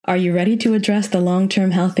Are you ready to address the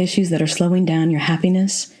long-term health issues that are slowing down your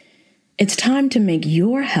happiness? It's time to make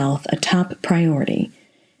your health a top priority.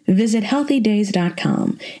 Visit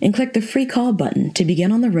healthydays.com and click the free call button to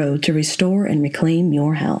begin on the road to restore and reclaim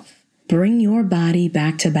your health. Bring your body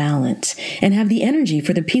back to balance and have the energy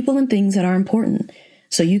for the people and things that are important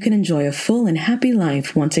so you can enjoy a full and happy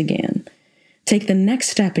life once again. Take the next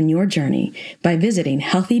step in your journey by visiting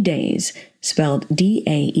HealthyDays, spelled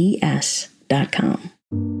DAES.com.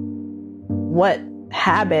 What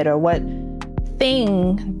habit or what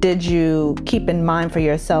thing did you keep in mind for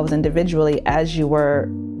yourselves individually as you were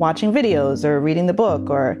watching videos or reading the book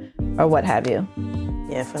or what have you?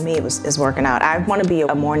 Yeah, for me, it's working out. I want to be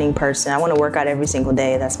a morning person. I want to work out every single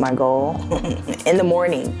day. That's my goal. In the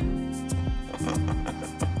morning.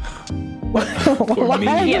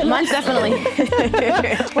 Yeah, mine's definitely.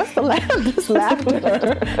 What's the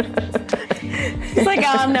laughter? It's like,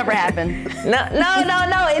 oh, I'm never happened. No.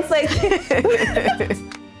 It's like.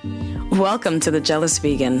 Welcome to The Jealous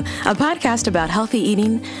Vegan, a podcast about healthy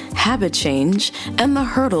eating, habit change, and the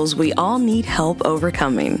hurdles we all need help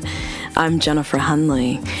overcoming. I'm Jennifer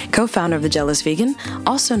Hunley, co-founder of The Jealous Vegan,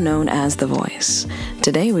 also known as The Voice.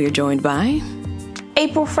 Today we are joined by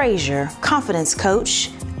April Frazier, confidence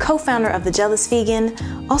coach, co-founder of The Jealous Vegan,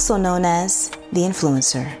 also known as The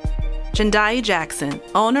Influencer. Jendai Jackson,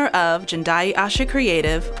 owner of Jendai Asha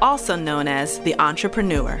Creative, also known as The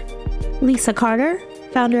Entrepreneur. Lisa Carter,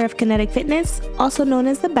 founder of Kinetic Fitness, also known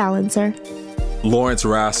as The Balancer. Lawrence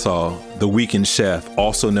Rassall, the weekend chef,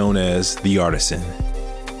 also known as The Artisan.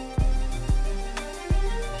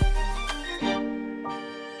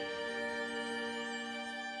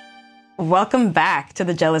 Welcome back to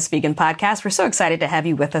the Jealous Vegan podcast. We're so excited to have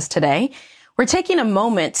you with us today. We're taking a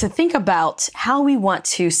moment to think about how we want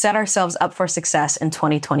to set ourselves up for success in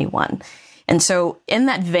 2021. And so in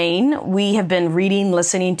that vein, we have been reading,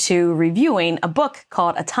 listening to, reviewing a book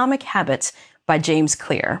called Atomic Habits by James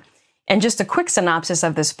Clear. And just a quick synopsis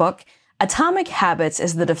of this book, Atomic Habits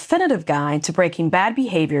is the definitive guide to breaking bad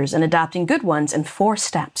behaviors and adopting good ones in 4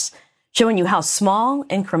 steps, showing you how small,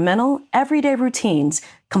 incremental, everyday routines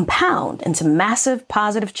compound into massive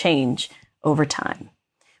positive change over time.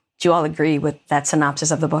 Do you all agree with that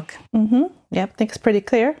synopsis of the book? Mm-hmm. Yep, I think it's pretty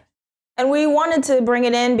clear. And we wanted to bring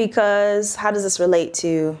it in because how does this relate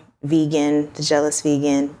to vegan, the Jealous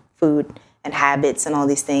Vegan, food and habits and all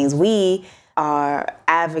these things? We are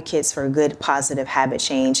advocates for good, positive habit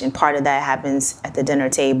change. And part of that happens at the dinner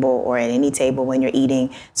table or at any table when you're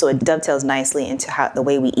eating. So it dovetails nicely into how the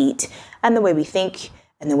way we eat and the way we think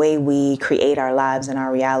and the way we create our lives and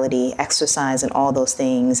our reality, exercise and all those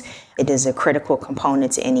things. It is a critical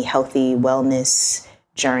component to any healthy wellness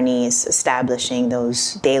journeys, establishing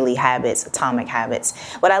those daily habits, atomic habits.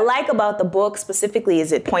 What I like about the book specifically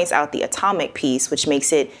is it points out the atomic piece, which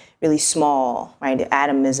makes it really small, right? The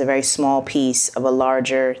atom is a very small piece of a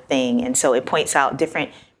larger thing. And so it points out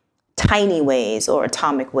different tiny ways or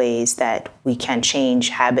atomic ways that we can change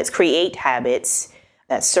habits, create habits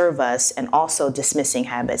that serve us, and also dismissing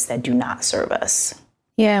habits that do not serve us.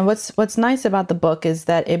 Yeah, and what's nice about the book is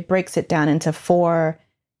that it breaks it down into 4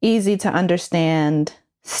 easy to understand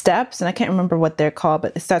steps, and I can't remember what they're called,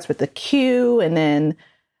 but it starts with the Q, and then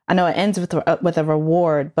I know it ends with a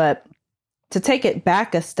reward. But to take it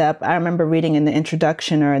back a step, I remember reading in the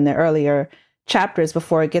introduction or in the earlier chapters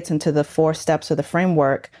before it gets into the 4 steps of the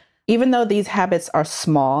framework, even though these habits are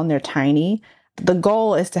small and they're tiny, the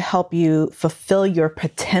goal is to help you fulfill your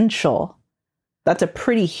potential. That's a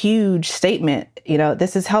pretty huge statement. You know,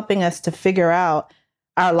 this is helping us to figure out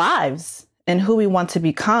our lives and who we want to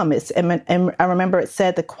become. And I remember it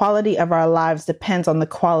said the quality of our lives depends on the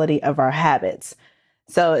quality of our habits.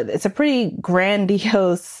 So it's a pretty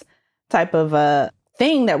grandiose type of a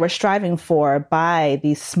thing that we're striving for by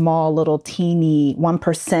these small little teeny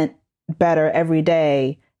 1% better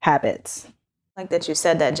everyday habits. I like that you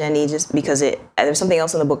said that, Jenny, just because there's something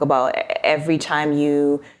else in the book about every time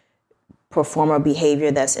you perform a behavior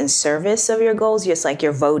that's in service of your goals, just like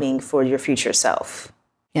you're voting for your future self.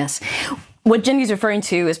 Yes. What Jenny's referring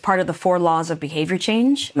to is part of the 4 laws of behavior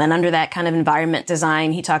change. And under that kind of environment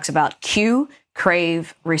design, he talks about cue,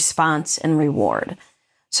 crave, response, and reward.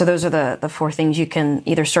 So those are the 4 things you can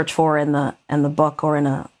either search for in the book or in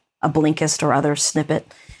a Blinkist or other snippet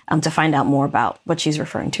to find out more about what she's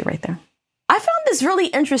referring to right there. I found this really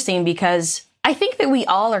interesting because I think that we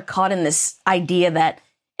all are caught in this idea that,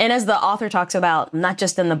 and as the author talks about, not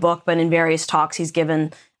just in the book, but in various talks he's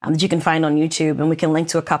given that you can find on YouTube, and we can link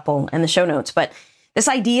to a couple in the show notes. But this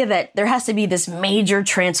idea that there has to be this major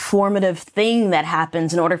transformative thing that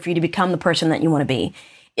happens in order for you to become the person that you want to be.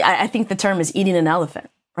 I think the term is eating an elephant,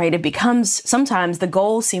 right? It becomes, sometimes the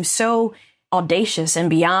goal seems so audacious and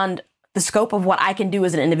beyond the scope of what I can do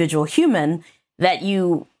as an individual human that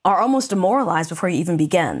you are almost demoralized before you even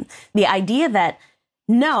begin. The idea that,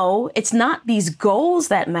 no, it's not these goals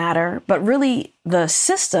that matter, but really the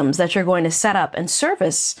systems that you're going to set up in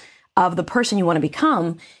service of the person you want to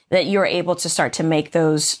become, that you're able to start to make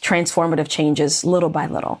those transformative changes little by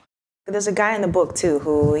little. There's a guy in the book, too,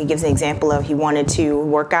 who he gives an example of he wanted to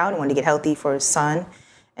work out, wanted to get healthy for his son.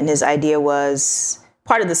 And his idea was,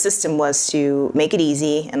 part of the system was to make it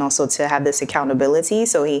easy and also to have this accountability.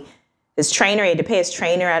 So his trainer, he had to pay his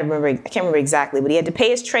trainer. I can't remember exactly, but he had to pay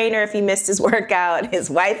his trainer if he missed his workout. His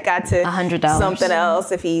wife got to $100. Something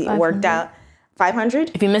else if he worked out.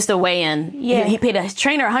 $500? If you missed a weigh-in. Yeah. He paid his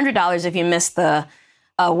trainer $100 if you missed the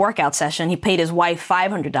workout session. He paid his wife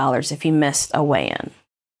 $500 if he missed a weigh-in.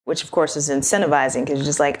 Which, of course, is incentivizing because you're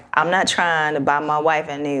just like, I'm not trying to buy my wife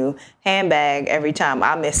a new handbag every time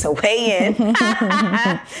I miss a weigh-in.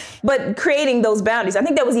 But creating those boundaries. I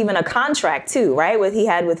think that was even a contract, too, right? What he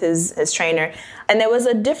had with his trainer. And there was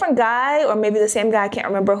a different guy, or maybe the same guy, I can't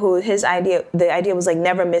remember who, the idea was like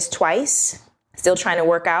never miss twice. Still trying to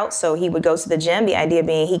work out, so he would go to the gym. The idea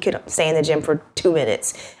being he could stay in the gym for 2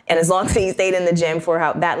 minutes. And as long as he stayed in the gym for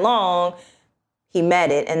that long, he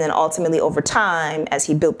met it. And then ultimately over time, as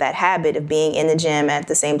he built that habit of being in the gym at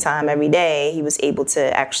the same time every day, he was able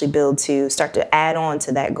to actually start to add on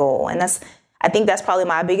to that goal. And I think that's probably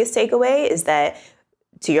my biggest takeaway is that,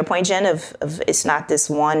 to your point, Jen, of it's not this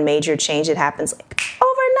one major change that happens like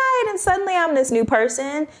overnight and suddenly I'm this new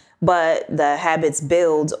person, but the habits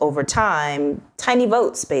build over time, tiny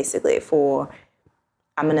votes basically for,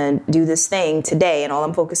 I'm going to do this thing today and all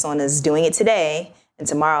I'm focused on is doing it today. And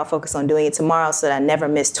tomorrow I'll focus on doing it tomorrow so that I never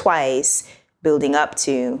miss twice, building up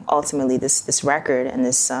to ultimately this record and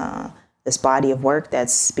this body of work that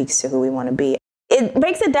speaks to who we want to be. It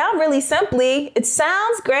breaks it down really simply. It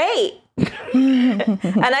sounds great.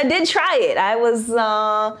 And I did try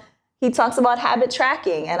it. He talks about habit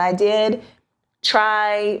tracking, and I did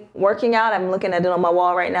try working out. I'm looking at it on my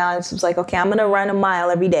wall right now. It's just like, okay, I'm going to run a mile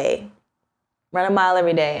every day.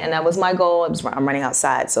 And that was my goal. I'm running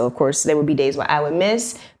outside. So, of course, there would be days where I would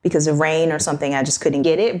miss because of rain or something. I just couldn't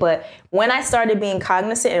get it. But when I started being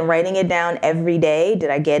cognizant and writing it down every day, did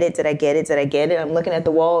I get it? I'm looking at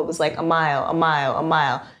the wall. It was like a mile.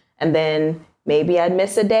 And then maybe I'd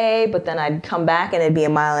miss a day, but then I'd come back and it'd be a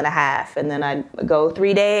mile and a half. And then I'd go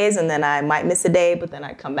 3 days and then I might miss a day, but then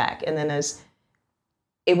I'd come back. And then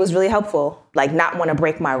it was really helpful, like not want to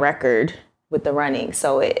break my record with the running.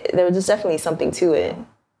 So there was just definitely something to it.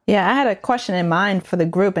 Yeah, I had a question in mind for the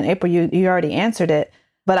group, and April, you already answered it.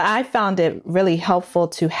 But I found it really helpful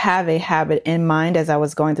to have a habit in mind as I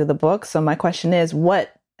was going through the book. So my question is,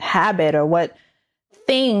 what habit or what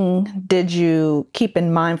thing did you keep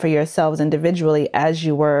in mind for yourselves individually as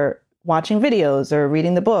you were watching videos or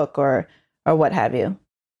reading the book or what have you?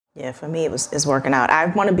 Yeah, for me, it's working out. I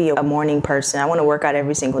want to be a morning person. I want to work out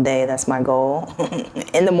every single day. That's my goal.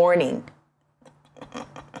 In the morning.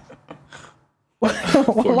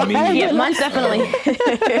 For me, Yeah, mine's definitely.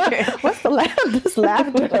 What's this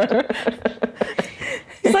laughter?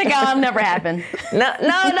 It's like, oh, it'll never happen. No.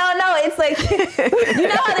 It's like, you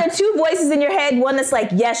know how there are two voices in your head? One that's like,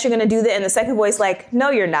 yes, you're going to do that. And the second voice like, no,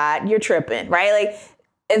 you're not. You're tripping, right? Like,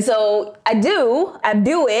 and so I do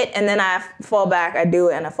it, and then I fall back. I do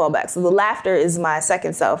it, and I fall back. So the laughter is my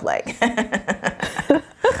second self, like.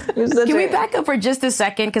 Can we back up for just a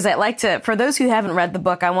second? Because I'd like to, for those who haven't read the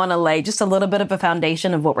book, I want to lay just a little bit of a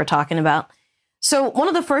foundation of what we're talking about. So one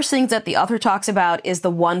of the first things that the author talks about is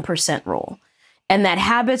the 1% rule, and that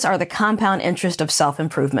habits are the compound interest of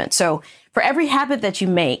self-improvement. So for every habit that you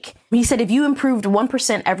make, he said if you improved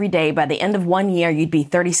 1% every day, by the end of 1 year, you'd be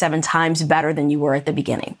 37 times better than you were at the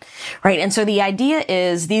beginning, right? And so the idea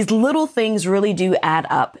is these little things really do add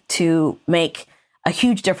up to make a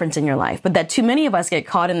huge difference in your life, but that too many of us get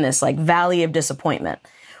caught in this like valley of disappointment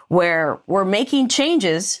where we're making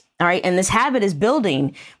changes, all right, and this habit is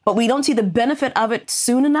building, but we don't see the benefit of it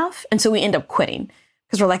soon enough. And so we end up quitting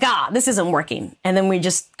because we're like, this isn't working. And then we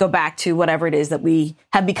just go back to whatever it is that we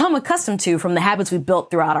have become accustomed to from the habits we've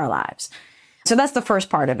built throughout our lives. So that's the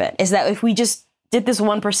first part of it, is that if we just did this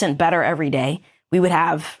 1% better every day, we would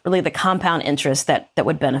have really the compound interest that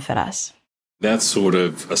would benefit us. That's sort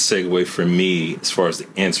of a segue for me as far as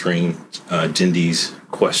answering Jindy's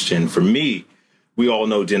question. For me, we all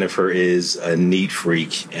know Jennifer is a neat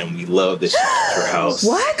freak, and we love that she keeps her house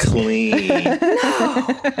clean.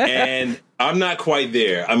 No. And I'm not quite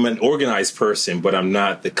there. I'm an organized person, but I'm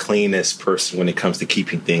not the cleanest person when it comes to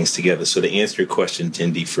keeping things together. So to answer your question,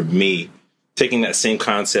 Jindy, for me, taking that same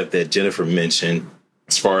concept that Jennifer mentioned,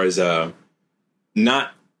 as far as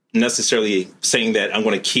not necessarily saying that I'm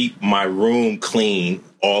going to keep my room clean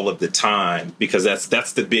all of the time, because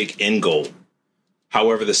that's the big end goal.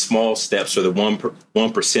 However, the small steps, or the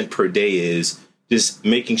 1% per day, is just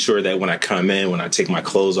making sure that when I come in, when I take my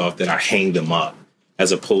clothes off, that I hang them up,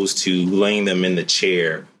 as opposed to laying them in the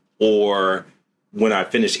chair. Or when I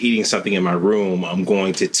finish eating something in my room, I'm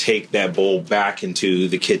going to take that bowl back into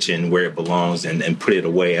the kitchen where it belongs and put it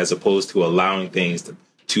away, as opposed to allowing things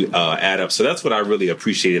to add up. So that's what I really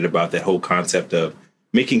appreciated about that whole concept of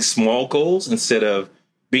making small goals instead of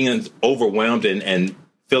being overwhelmed and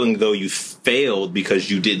feeling though you failed because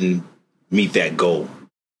you didn't meet that goal.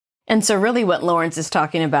 And so really what Lawrence is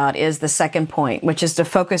talking about is the second point, which is to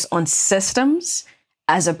focus on systems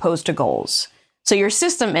as opposed to goals. So your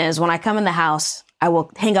system is, when I come in the house, I will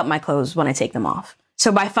hang up my clothes when I take them off.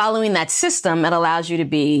 So by following that system, it allows you to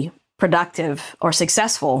be productive or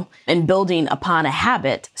successful in building upon a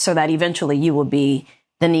habit, so that eventually you will be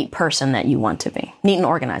the neat person that you want to be, neat and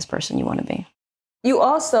organized person you want to be. You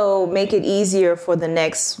also make it easier for the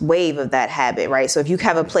next wave of that habit, right? So if you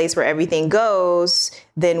have a place where everything goes,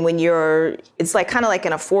 then it's like kind of like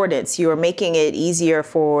an affordance. You're making it easier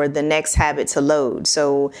for the next habit to load.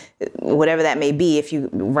 So whatever that may be, if you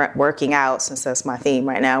working out, since that's my theme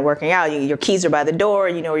right now, working out, your keys are by the door,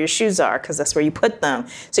 you know where your shoes are because that's where you put them.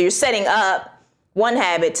 So you're setting up one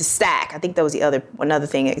habit to stack. I think that was another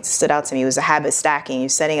thing that stood out to me was the habit stacking. You're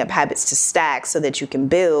setting up habits to stack so that you can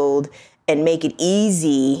build and make it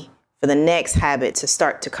easy for the next habit to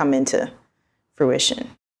start to come into fruition.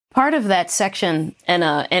 Part of that section in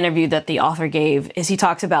an interview that the author gave is he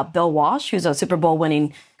talks about Bill Walsh, who's a Super Bowl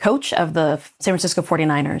winning coach of the San Francisco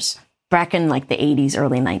 49ers back in like the 80s,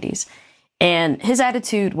 early 90s. And his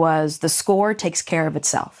attitude was the score takes care of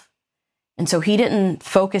itself. And so he didn't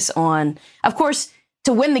focus on, of course,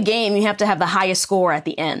 to win the game, you have to have the highest score at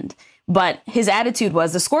the end. But his attitude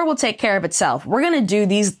was the score will take care of itself. We're going to do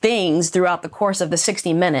these things throughout the course of the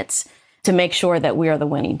 60 minutes to make sure that we are the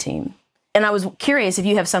winning team. And I was curious if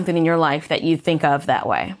you have something in your life that you think of that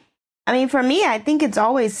way. I mean, for me, I think it's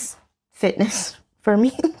always fitness for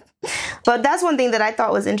me. But that's one thing that I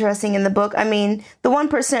thought was interesting in the book. I mean, the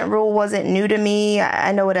 1% rule wasn't new to me.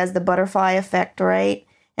 I know it as the butterfly effect, right?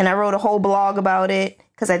 And I wrote a whole blog about it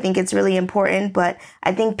because I think it's really important. But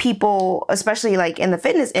I think people, especially like in the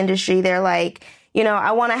fitness industry, they're like, you know,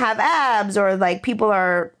 I want to have abs, or like people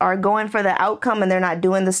are going for the outcome and they're not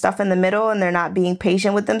doing the stuff in the middle and they're not being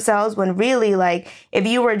patient with themselves, when really, like, if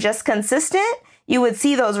you were just consistent, you would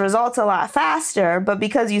see those results a lot faster. But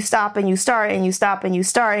because you stop and you start and you stop and you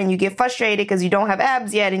start and you get frustrated because you don't have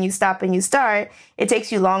abs yet and you stop and you start, it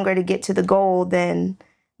takes you longer to get to the goal than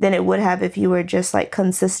it would have if you were just like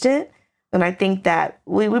consistent. And I think that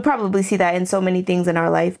we probably see that in so many things in our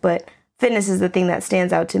life, but fitness is the thing that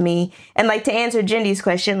stands out to me. And like, to answer Jindy's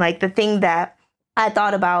question, like the thing that I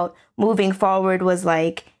thought about moving forward was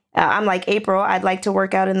like, I'm like April, I'd like to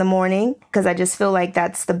work out in the morning because I just feel like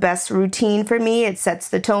that's the best routine for me. It sets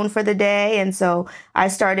the tone for the day. And so I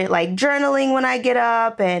started like journaling when I get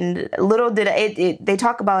up, and little did they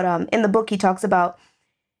talk about, in the book, he talks about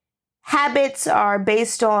habits are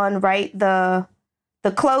based on, right, the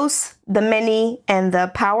close, the many, and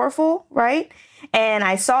the powerful, right? And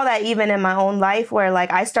I saw that even in my own life where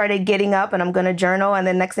like I started getting up and I'm going to journal. And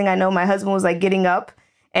then next thing I know, my husband was like getting up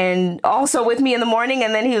and also with me in the morning.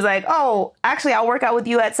 And then he was like, oh, actually, I'll work out with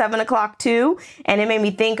you at 7:00 too. And it made me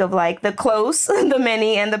think of like the close, the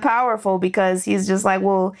many, and the powerful, because he's just like,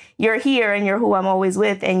 well, you're here and you're who I'm always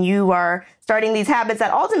with. And you are starting these habits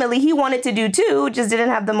that ultimately he wanted to do too, just didn't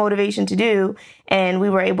have the motivation to do. And we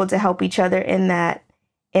were able to help each other in that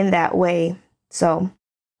way. So.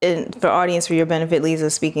 And for audience, for your benefit,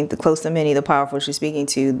 Lisa's speaking the close, the many, the powerful. She's speaking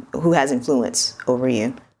to who has influence over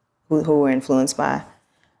you, who we're influenced by.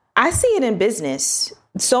 I see it in business.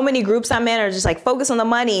 So many groups I'm in are just like, focus on the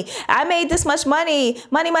money. I made this much money,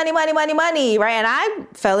 money, right? And I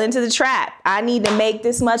fell into the trap. I need to make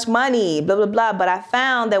this much money, blah, blah, blah. But I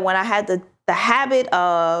found that when I had the habit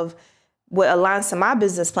of what aligns to my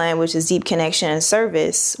business plan, which is deep connection and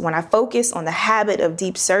service, when I focus on the habit of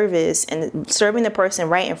deep service and serving the person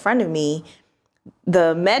right in front of me,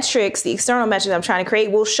 the metrics, the external metrics I'm trying to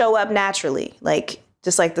create will show up naturally, like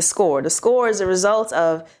just like the score. The score is a result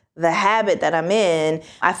of the habit that I'm in.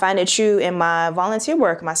 I find it true in my volunteer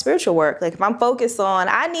work, my spiritual work. Like if I'm focused on,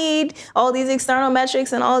 I need all these external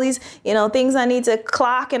metrics and all these, things I need to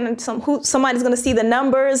clock, and somebody's going to see the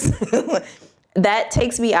numbers. That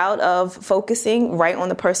takes me out of focusing right on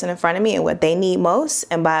the person in front of me and what they need most.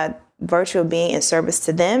 And by virtue of being in service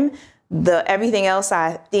to them, everything else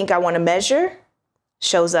I think I want to measure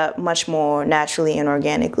shows up much more naturally and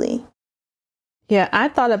organically. Yeah, I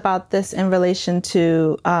thought about this in relation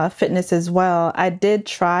to fitness as well. I did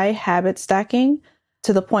try habit stacking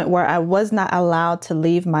to the point where I was not allowed to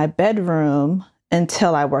leave my bedroom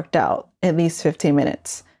until I worked out, at least 15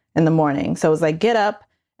 minutes in the morning. So it was like, get up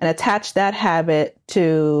and attach that habit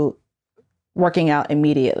to working out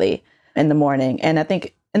immediately in the morning. And I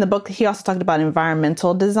think in the book, he also talked about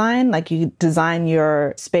environmental design, like you design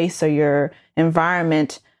your space or your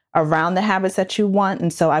environment around the habits that you want.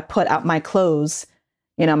 And so I put out my clothes,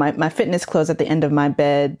 my fitness clothes at the end of my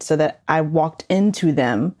bed so that I walked into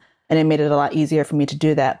them, and it made it a lot easier for me to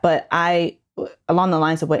do that. But along the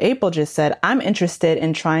lines of what April just said, I'm interested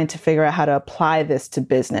in trying to figure out how to apply this to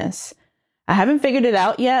business. I haven't figured it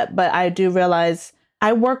out yet, but I do realize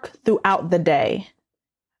I work throughout the day.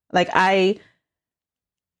 Like I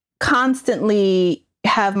constantly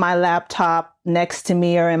have my laptop next to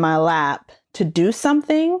me or in my lap to do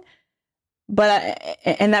something,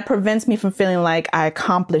 and that prevents me from feeling like I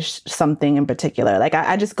accomplished something in particular. Like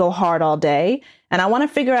I just go hard all day, and I want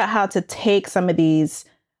to figure out how to take some of these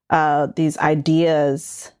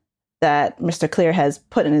ideas that Mr. Clear has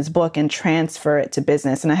put in his book and transfer it to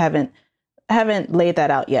business. And I haven't laid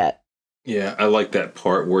that out yet. Yeah, I like that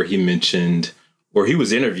part where he mentioned, or he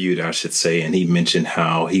was interviewed, I should say, and he mentioned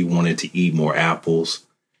how he wanted to eat more apples.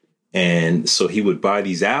 And so he would buy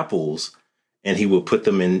these apples and he would put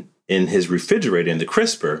them in his refrigerator in the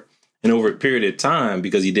crisper. And over a period of time,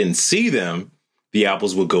 because he didn't see them, the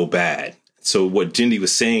apples would go bad. So what Jindy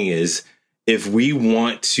was saying is, if we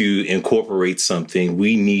want to incorporate something,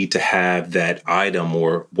 we need to have that item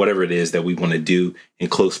or whatever it is that we want to do in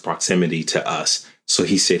close proximity to us. So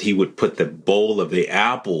he said he would put the bowl of the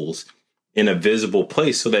apples in a visible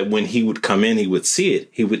place so that when he would come in, he would see it.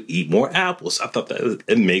 He would eat more apples. I thought that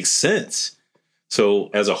it makes sense. So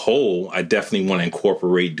as a whole, I definitely want to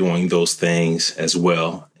incorporate doing those things as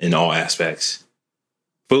well in all aspects.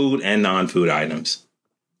 Food and non-food items,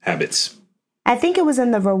 habits. I think it was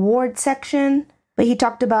in the reward section, but he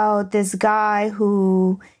talked about this guy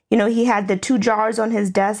who, he had the 2 jars on his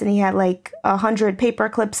desk and he had like 100 paper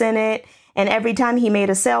clips in it. And every time he made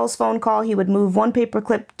a sales phone call, he would move one paper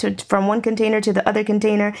clip from one container to the other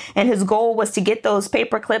container. And his goal was to get those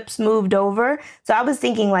paper clips moved over. So I was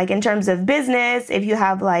thinking, like, in terms of business, if you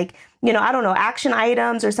have like, action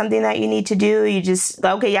items or something that you need to do, you just,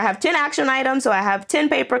 okay, I have 10 action items. So I have 10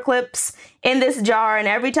 paper clips in this jar. And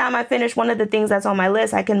every time I finish one of the things that's on my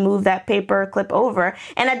list, I can move that paper clip over.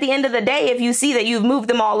 And at the end of the day, if you see that you've moved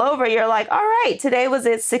them all over, you're like, all right, today was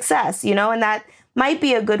a success, and that might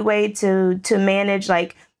be a good way to manage,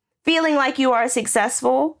 like, feeling like you are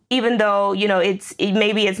successful, even though,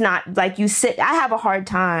 maybe it's not like I have a hard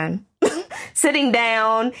time sitting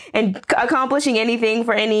down and accomplishing anything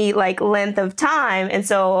for any like length of time. And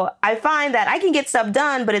so I find that I can get stuff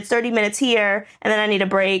done, but it's 30 minutes here and then I need a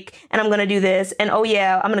break and I'm going to do this. And oh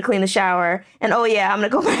yeah, I'm going to clean the shower. And oh yeah, I'm going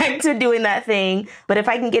to go back to doing that thing. But if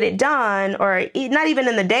I can get it done, or not even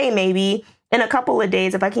in the day, maybe in a couple of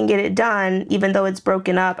days, if I can get it done, even though it's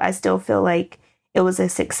broken up, I still feel like it was a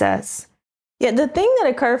success. Yeah, the thing that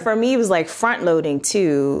occurred for me was like front loading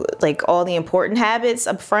too, like all the important habits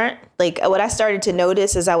up front. Like what I started to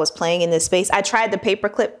notice as I was playing in this space, I tried the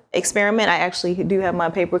paperclip experiment. I actually do have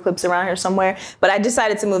my paper clips around here somewhere, but I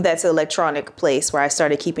decided to move that to electronic place where I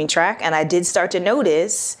started keeping track. And I did start to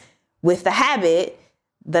notice with the habit,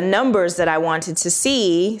 the numbers that I wanted to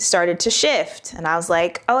see started to shift. And I was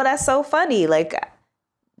like, oh, that's so funny. Like,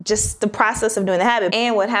 just the process of doing the habit.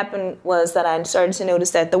 And what happened was that I started to notice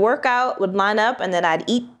that the workout would line up and then I'd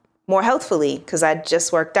eat more healthfully because I'd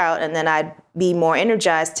just worked out, and then I'd be more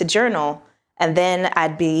energized to journal. And then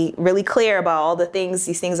I'd be really clear about all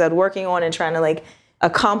these things I'd working on and trying to like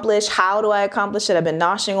accomplish. How do I accomplish it? I've been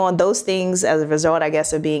noshing on those things as a result, I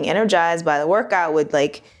guess, of being energized by the workout would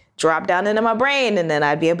like drop down into my brain, and then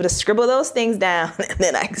I'd be able to scribble those things down and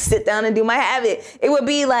then I could sit down and do my habit. It would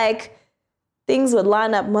be like things would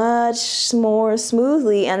line up much more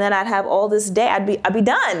smoothly, and then I'd have all this day. I'd be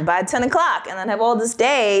done by 10 o'clock, and then have all this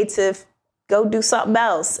day to go do something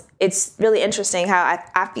else. It's really interesting how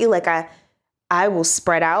I feel like I will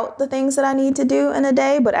spread out the things that I need to do in a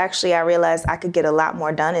day, but actually I realized I could get a lot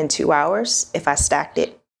more done in 2 hours if I stacked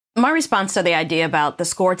it. My response to the idea about the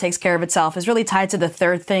score takes care of itself is really tied to the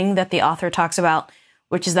third thing that the author talks about,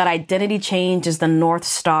 which is that identity change is the North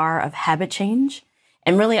Star of habit change.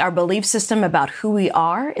 And really, our belief system about who we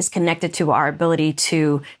are is connected to our ability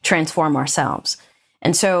to transform ourselves.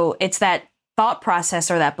 And so it's that thought process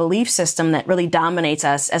or that belief system that really dominates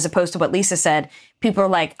us, as opposed to what Lisa said. People are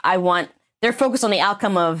like, they're focused on the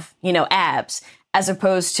outcome of, abs, as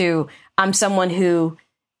opposed to I'm someone who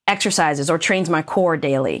exercises or trains my core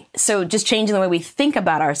daily. So just changing the way we think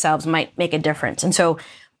about ourselves might make a difference. And so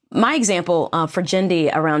my example for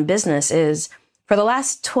Jindy around business is for the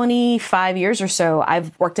last 25 years or so,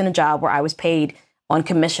 I've worked in a job where I was paid on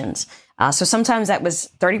commissions. So sometimes that was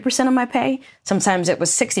 30% of my pay. Sometimes it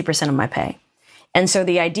was 60% of my pay. And so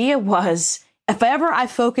the idea was, if ever I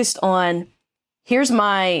focused on, here's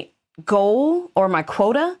my goal or my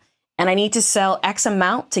quota, and I need to sell X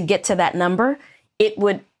amount to get to that number, it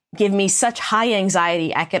would give me such high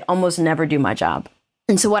anxiety, I could almost never do my job.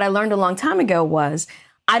 And so what I learned a long time ago was,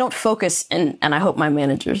 I don't focus, and I hope my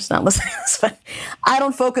manager's not listening to this, but I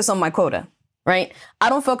don't focus on my quota, right? I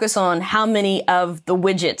don't focus on how many of the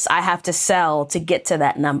widgets I have to sell to get to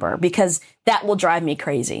that number, because that will drive me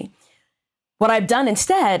crazy. What I've done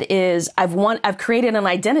instead is I've created an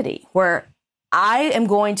identity where I am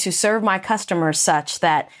going to serve my customers such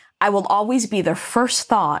that I will always be their first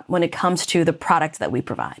thought when it comes to the product that we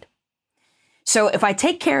provide. So if I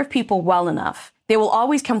take care of people well enough, they will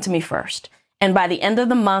always come to me first. And by the end of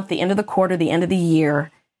the month, the end of the quarter, the end of the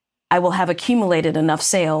year, I will have accumulated enough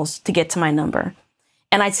sales to get to my number.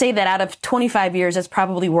 And I'd say that out of 25 years, it's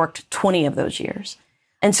probably worked 20 of those years.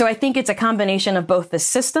 And so I think it's a combination of both the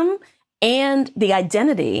system and the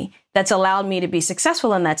identity that's allowed me to be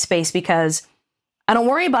successful in that space, because I don't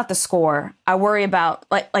worry about the score. I worry about,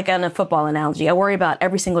 like on a football analogy, I worry about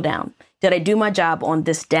every single down. Did I do my job on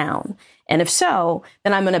this down? And if so,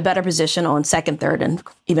 then I'm in a better position on second, third, and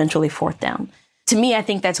eventually fourth down. To me, I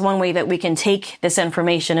think that's one way that we can take this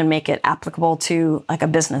information and make it applicable to like a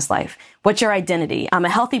business life. What's your identity? I'm a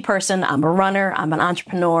healthy person. I'm a runner. I'm an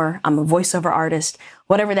entrepreneur. I'm a voiceover artist.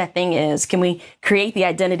 Whatever that thing is, can we create the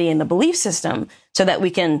identity and the belief system so that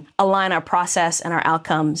we can align our process and our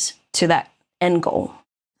outcomes to that end goal?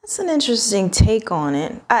 That's an interesting take on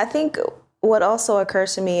it. I think what also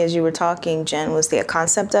occurs to me as you were talking, Jen, was the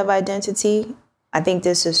concept of identity. I think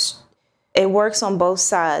it works on both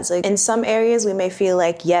sides. Like in some areas, we may feel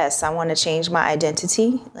like, yes, I want to change my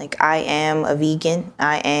identity. Like I am a vegan.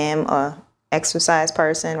 I am a exercise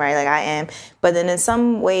person, right? Like I am. But then in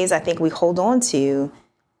some ways, I think we hold on to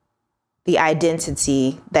the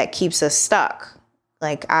identity that keeps us stuck.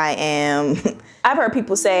 Like I've heard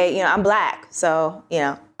people say, I'm Black. So,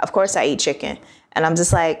 of course I eat chicken. And I'm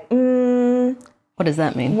just like, What does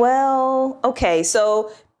that mean? Well, okay.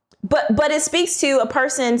 So, but it speaks to a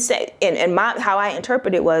person and how I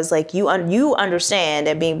interpret it was like, you understand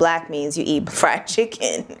that being Black means you eat fried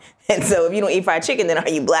chicken. And so if you don't eat fried chicken, then are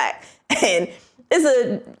you Black? And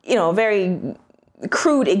it's a very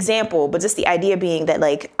crude example, but just the idea being that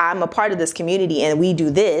like, I'm a part of this community and we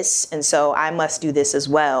do this. And so I must do this as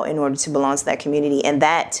well in order to belong to that community. And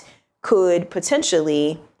that could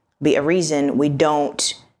potentially be a reason we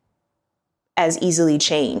don't as easily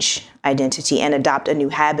change identity and adopt a new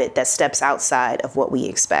habit that steps outside of what we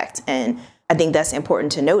expect. And I think that's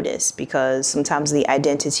important to notice, because sometimes the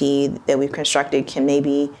identity that we've constructed can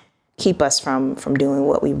maybe keep us from doing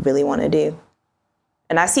what we really want to do.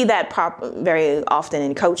 And I see that very often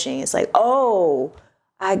in coaching. It's like, oh,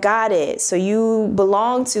 I got it. So you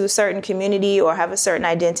belong to a certain community or have a certain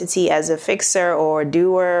identity as a fixer or a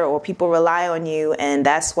doer, or people rely on you. And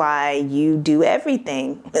that's why you do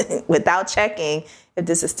everything without checking if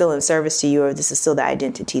this is still in service to you or if this is still the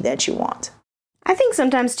identity that you want. I think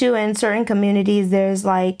sometimes too, in certain communities, there's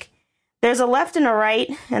a left and a right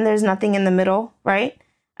and there's nothing in the middle, right?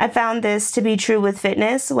 I found this to be true with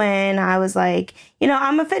fitness when I was like,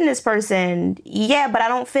 I'm a fitness person. Yeah, but I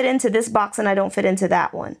don't fit into this box and I don't fit into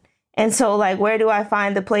that one. And so like, where do I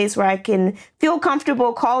find the place where I can feel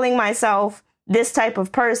comfortable calling myself this type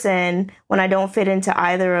of person when I don't fit into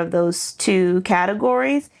either of those two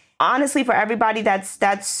categories? Honestly, for everybody,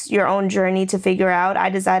 that's your own journey to figure out. I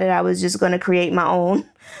decided I was just going to create my own.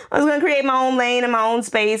 I was going to create my own lane and my own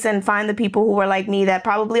space and find the people who are like me that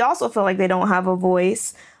probably also feel like they don't have a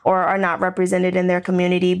voice or are not represented in their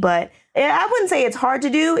community. But I wouldn't say it's hard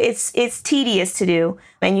to do. It's tedious to do.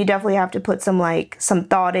 And you definitely have to put some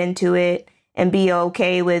thought into it and be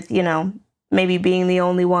okay with, maybe being the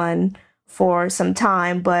only one for some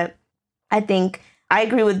time. But I think I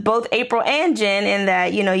agree with both April and Jen in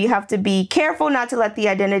that, you have to be careful not to let the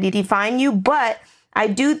identity define you. But I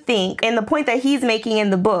do think, and the point that he's making in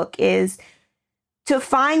the book is to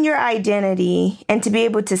find your identity and to be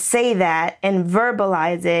able to say that and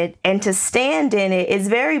verbalize it and to stand in it is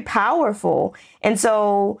very powerful. And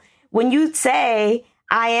so when you say,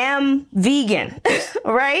 I am vegan,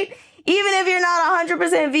 right? Even if you're not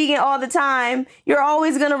 100% vegan all the time, you're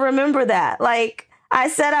always going to remember that. Like, I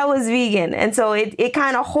said I was vegan. And so it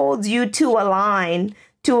kind of holds you to a line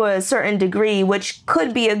to a certain degree, which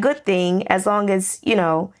could be a good thing as long as,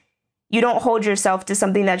 you don't hold yourself to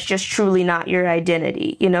something that's just truly not your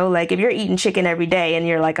identity. You know, like if you're eating chicken every day and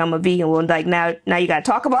you're like, I'm a vegan, well, like now you got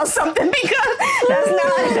to talk about something because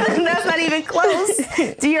that's not even close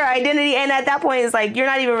to your identity. And at that point, it's like, you're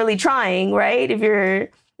not even really trying, right? If you're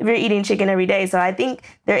eating chicken every day. So I think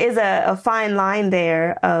there is a fine line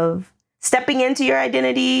there of stepping into your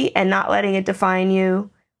identity and not letting it define you,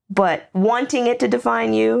 but wanting it to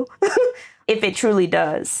define you. If it truly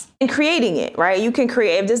does. And creating it, right? You can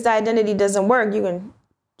create, if this identity doesn't work, you can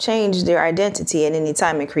change their identity at any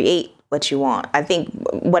time and create what you want. I think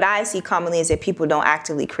what I see commonly is that people don't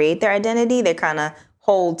actively create their identity. They kind of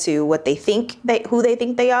hold to what they think, who they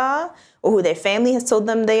think they are, or who their family has told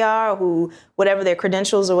them they are, or whatever their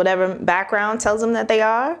credentials or whatever background tells them that they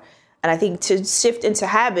are. And I think to shift into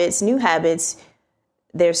habits, new habits,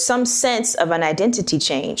 there's some sense of an identity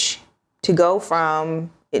change to go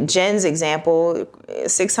from Jen's example,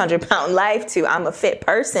 600-pound life to I'm a fit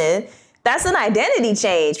person. That's an identity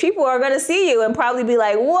change. People are going to see you and probably be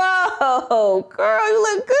like, whoa, girl, you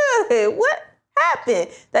look good. What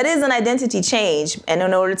happened? That is an identity change. And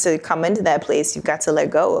in order to come into that place, you've got to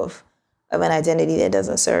let go of an identity that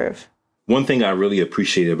doesn't serve. One thing I really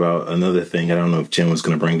appreciate about another thing, I don't know if Jen was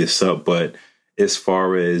going to bring this up, but as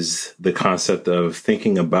far as the concept of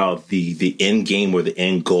thinking about the end game or the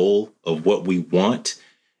end goal of what we want,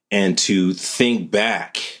 and to think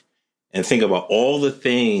back and think about all the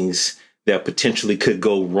things that potentially could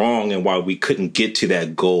go wrong and why we couldn't get to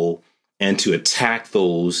that goal, and to attack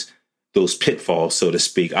those pitfalls, so to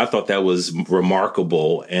speak. I thought that was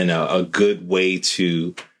remarkable and a good way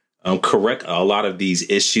to correct a lot of these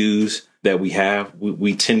issues that we have.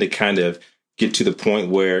 We tend to kind of get to the point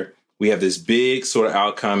where we have this big sort of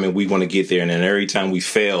outcome and we want to get there. And then every time we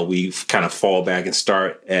fail, we kind of fall back and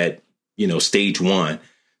start at, stage one.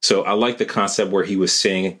 So I like the concept where he was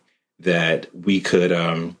saying that we could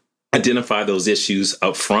identify those issues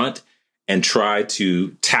up front and try to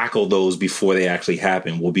tackle those before they actually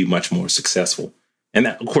happen. We'll be much more successful. And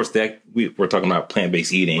that, of course, we're talking about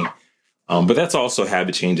plant-based eating, but that's also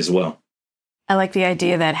habit change as well. I like the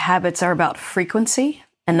idea that habits are about frequency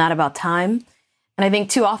and not about time. And I think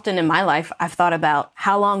too often in my life, I've thought about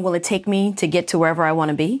how long will it take me to get to wherever I want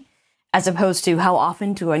to be, as opposed to how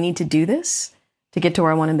often do I need to do this to get to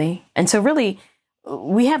where I want to be. And so really,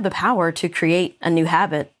 we have the power to create a new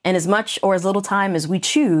habit in as much or as little time as we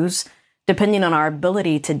choose, depending on our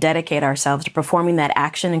ability to dedicate ourselves to performing that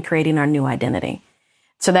action and creating our new identity.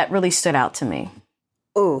 So that really stood out to me.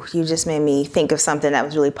 Oh, you just made me think of something that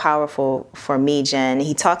was really powerful for me, Jen.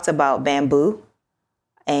 He talked about bamboo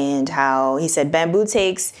and how he said bamboo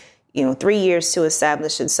takes, 3 years to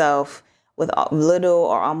establish itself with little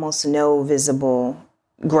or almost no visible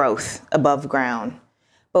growth above ground.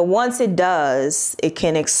 But once it does, it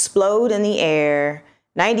can explode in the air,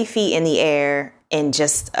 90 feet in the air, in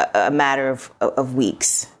just a matter of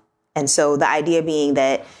weeks. And so the idea being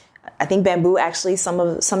that I think bamboo, actually,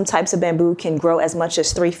 some types of bamboo can grow as much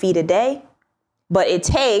as 3 feet a day, but it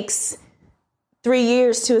takes 3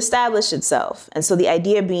 years to establish itself. And so the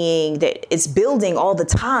idea being that it's building all the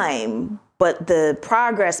time, but the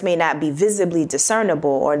progress may not be visibly discernible,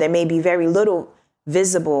 or there may be very little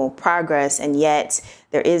visible progress, and yet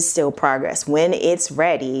there is still progress. When it's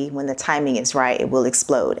ready, when the timing is right, it will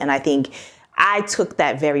explode. And I think I took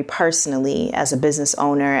that very personally as a business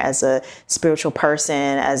owner, as a spiritual person,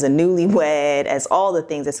 as a newlywed, as all the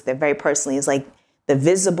things. I took that very personally. It's like the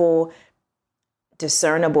visible,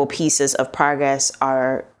 discernible pieces of progress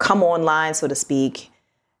come online, so to speak,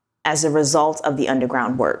 as a result of the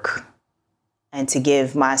underground work. And to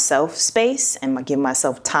give myself space and give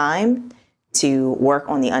myself time to work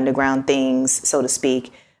on the underground things, so to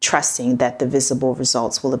speak, trusting that the visible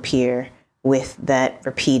results will appear with that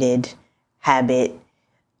repeated habit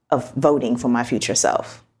of voting for my future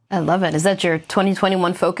self. I love it. Is that your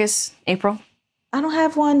 2021 focus, April? I don't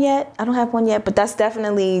have one yet, but that's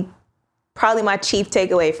definitely probably my chief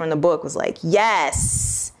takeaway from the book was like,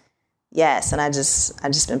 yes. And I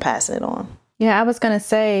just been passing it on. Yeah, I was going to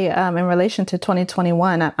say in relation to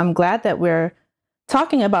 2021, I'm glad that we're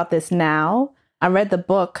talking about this now. I read the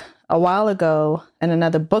book a while ago in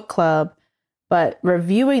another book club, but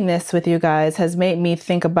reviewing this with you guys has made me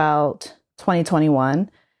think about 2021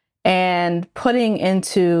 and putting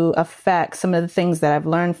into effect some of the things that I've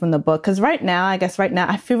learned from the book. Because right now,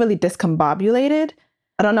 I feel really discombobulated.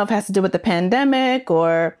 I don't know if it has to do with the pandemic,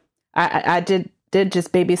 or I did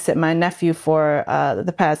just babysit my nephew for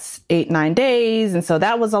the past 8-9 days. And so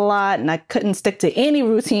that was a lot. And I couldn't stick to any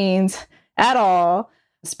routines at all,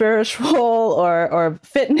 spiritual or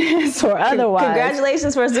fitness or otherwise.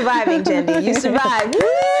 Congratulations for surviving, Jindy. You survived.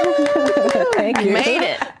 Thank you. Made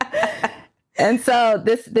it. And so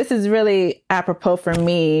this is really apropos for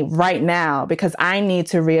me right now because I need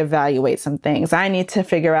to reevaluate some things. I need to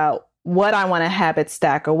figure out what I want to habit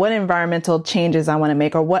stack or what environmental changes I want to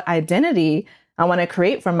make or what identity I want to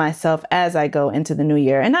create for myself as I go into the new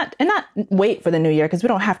year, and not wait for the new year, because we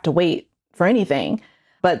don't have to wait for anything,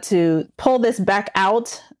 but to pull this back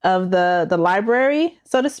out of the library,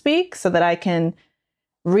 so to speak, so that I can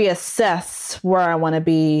reassess where I want to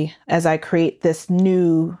be as I create this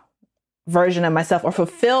new version of myself or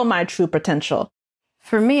fulfill my true potential.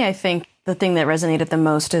 For me, I think the thing that resonated the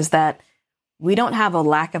most is that we don't have a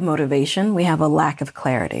lack of motivation. We have a lack of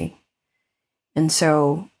clarity. And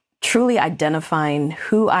so truly identifying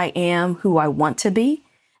who I am, who I want to be,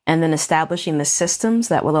 and then establishing the systems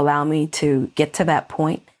that will allow me to get to that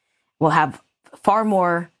point will have far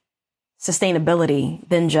more sustainability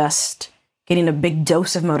than just getting a big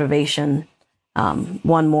dose of motivation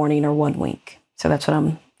one morning or 1 week. So that's what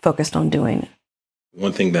I'm focused on doing.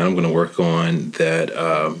 One thing that I'm going to work on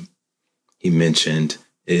that he mentioned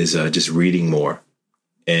is just reading more.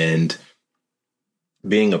 And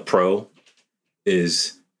being a pro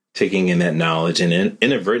is taking in that knowledge and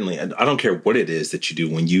inadvertently, I don't care what it is that you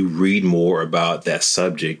do, when you read more about that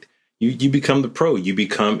subject, you become the pro. You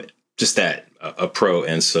become just that, a pro.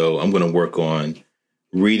 And so I'm going to work on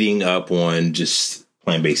reading up on just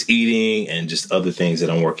plant-based eating and just other things that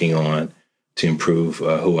I'm working on to improve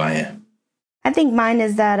who I am. I think mine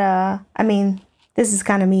is that, this is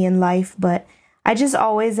kind of me in life, but I just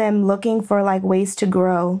always am looking for like ways to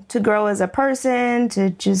grow as a person, to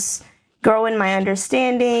just grow in my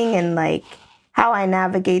understanding and like how I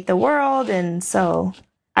navigate the world. And so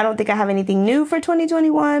I don't think I have anything new for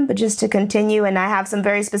 2021, but just to continue. And I have some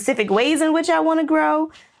very specific ways in which I want to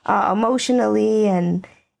grow emotionally and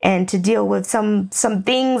to deal with some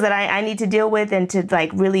things that I need to deal with, and to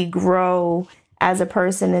like really grow as a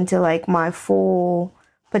person into like my full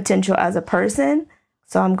potential as a person.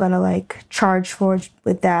 So I'm going to like charge forward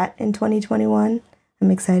with that in 2021.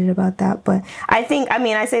 I'm excited about that. But I think,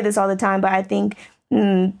 I say this all the time, but I think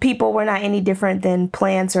people, were not any different than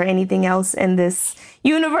plants or anything else in this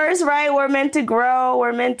universe, right? We're meant to grow.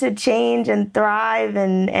 We're meant to change and thrive.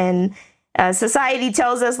 And society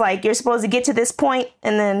tells us like, you're supposed to get to this point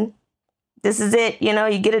and then this is it. You know,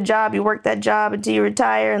 you get a job, you work that job until you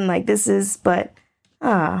retire. And like, but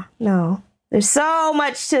no. There's so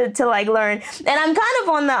much to like learn. And I'm kind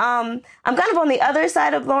of on the other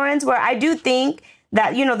side of Lawrence, where I do think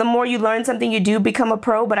that, you know, the more you learn something, you do become a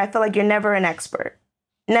pro, but I feel like you're never an expert.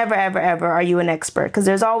 Never, ever, ever are you an expert, because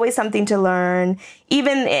there's always something to learn.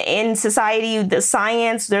 Even in society, the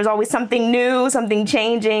science, there's always something new, something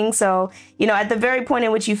changing. So, you know, at the very point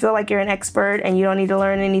in which you feel like you're an expert and you don't need to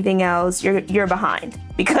learn anything else, you're behind,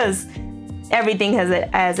 because everything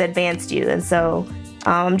has advanced you. And so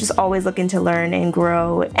I'm just always looking to learn and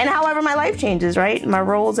grow. And however my life changes, right? My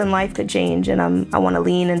roles in life could change, and I want to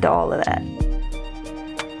lean into all of that.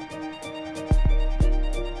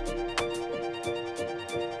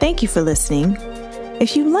 Thank you for listening.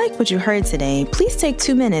 If you like what you heard today, please take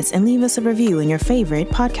 2 minutes and leave us a review in your favorite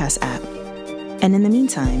podcast app. And in the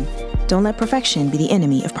meantime, don't let perfection be the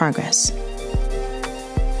enemy of progress.